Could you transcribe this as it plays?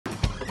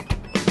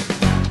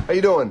How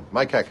you doing?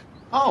 Mike Heck.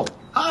 Oh,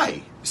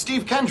 hi.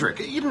 Steve Kendrick.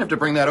 You didn't have to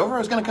bring that over. I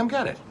was going to come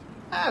get it.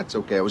 It's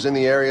okay. I was in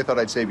the area. Thought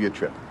I'd save you a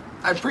trip.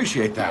 I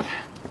appreciate that.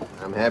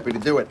 I'm happy to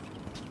do it.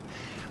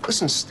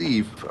 Listen,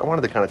 Steve, I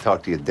wanted to kind of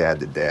talk to you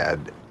dad to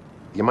dad.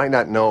 You might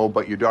not know,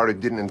 but your daughter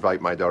didn't invite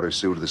my daughter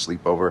Sue to the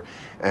sleepover,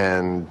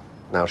 and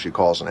now she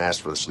calls and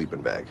asks for the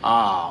sleeping bag.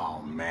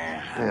 Oh,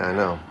 man. Yeah, I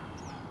know.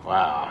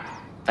 Wow.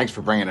 Thanks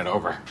for bringing it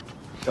over.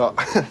 Oh,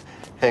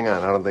 hang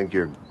on. I don't think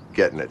you're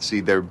getting it.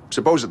 See, they're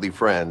supposedly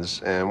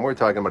friends, and we're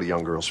talking about a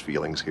young girl's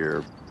feelings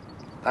here.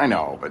 I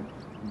know, but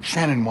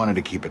Shannon wanted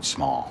to keep it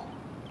small.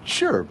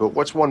 Sure, but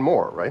what's one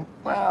more, right?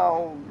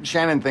 Well,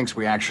 Shannon thinks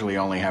we actually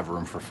only have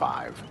room for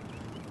 5.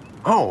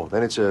 Oh,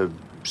 then it's a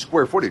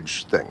square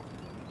footage thing.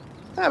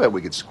 I bet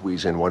we could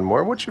squeeze in one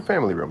more. What's your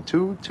family room?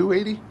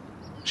 280?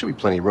 Should be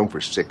plenty of room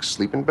for 6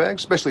 sleeping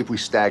bags, especially if we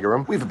stagger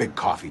them. We have a big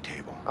coffee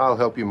table. I'll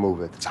help you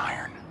move it. It's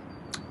iron.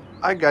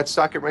 I got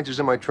socket wrenches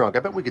in my trunk.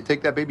 I bet we could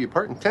take that baby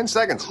apart in 10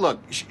 seconds.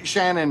 Look,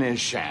 Shannon is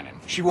Shannon.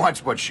 She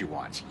wants what she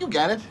wants. You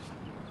get it?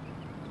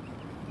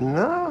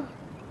 No.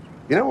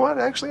 You know what?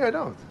 Actually, I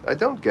don't. I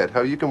don't get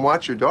how you can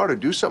watch your daughter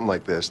do something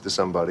like this to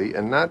somebody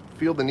and not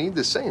feel the need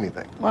to say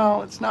anything.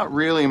 Well, it's not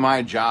really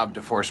my job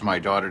to force my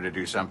daughter to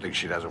do something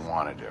she doesn't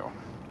want to do.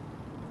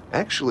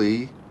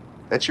 Actually,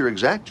 that's your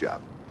exact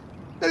job.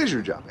 That is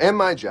your job, and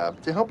my job,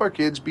 to help our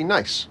kids be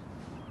nice,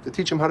 to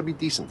teach them how to be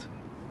decent.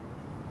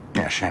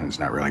 Yeah, Shannon's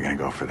not really going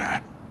to go for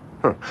that.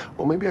 Huh.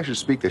 Well, maybe I should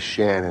speak to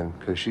Shannon,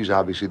 because she's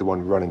obviously the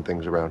one running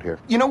things around here.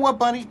 You know what,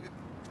 buddy?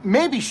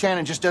 Maybe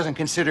Shannon just doesn't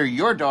consider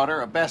your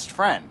daughter a best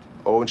friend.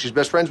 Oh, and she's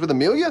best friends with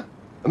Amelia?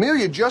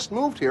 Amelia just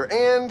moved here,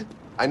 and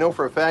I know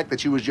for a fact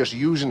that she was just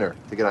using her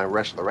to get on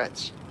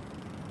Wrestlerettes.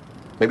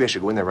 Maybe I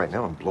should go in there right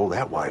now and blow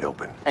that wide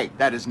open. Hey,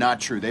 that is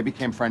not true. They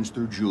became friends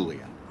through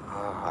Julia.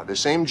 The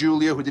same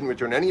Julia who didn't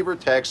return any of her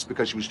texts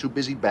because she was too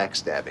busy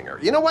backstabbing her.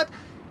 You know what?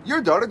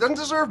 Your daughter doesn't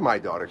deserve my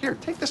daughter. Here,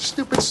 take this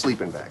stupid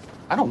sleeping bag.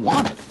 I don't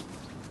want it.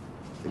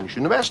 Then you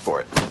shouldn't have asked for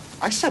it.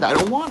 I said I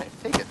don't want it.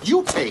 Take it.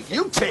 You take it.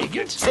 You take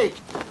it. Take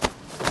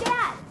it.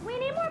 Dad, we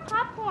need more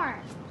popcorn.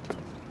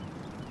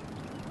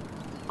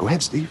 Go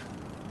ahead, Steve.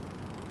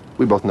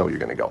 We both know you're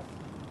gonna go.